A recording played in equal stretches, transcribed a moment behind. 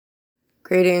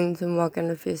Greetings and welcome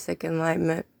to Fusic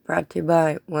Enlightenment, brought to you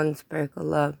by One Sparkle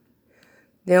Love.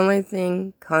 The only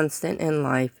thing constant in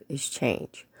life is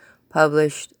change.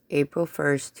 Published April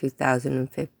 1st,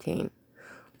 2015.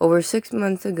 Over 6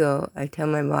 months ago, I tell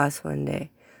my boss one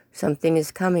day, something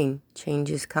is coming, change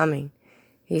is coming.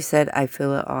 He said, I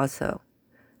feel it also.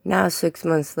 Now, 6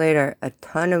 months later, a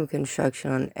ton of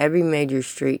construction on every major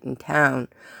street in town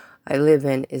I live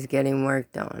in is getting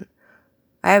worked on.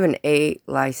 I have an A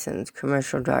license,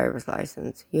 commercial driver's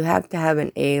license. You have to have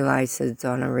an A license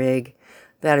on a rig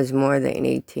that is more than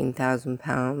 18,000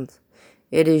 pounds.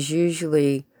 It is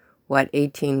usually what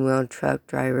 18-wheel truck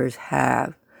drivers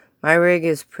have. My rig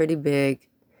is pretty big,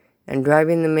 and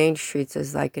driving the main streets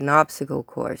is like an obstacle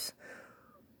course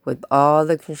with all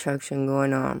the construction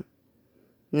going on.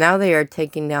 Now they are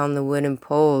taking down the wooden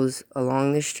poles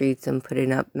along the streets and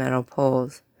putting up metal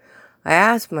poles. I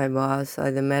asked my boss, are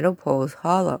the metal poles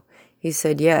hollow? He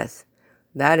said, yes.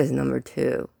 That is number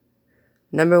 2.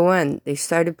 Number 1, they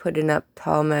started putting up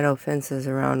tall metal fences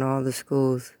around all the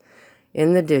schools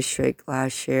in the district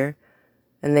last year,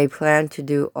 and they plan to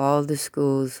do all the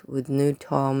schools with new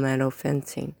tall metal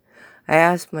fencing. I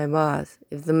asked my boss,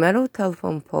 if the metal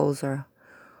telephone poles are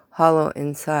hollow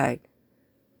inside,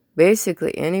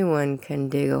 basically anyone can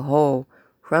dig a hole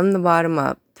from the bottom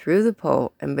up through the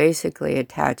pole and basically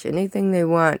attach anything they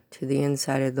want to the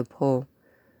inside of the pole.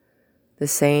 The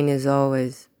saying is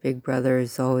always, Big Brother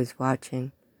is always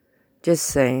watching. Just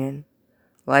saying.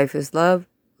 Life is love,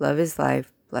 love is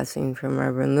life. Blessing from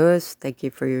Reverend Lewis. Thank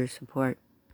you for your support.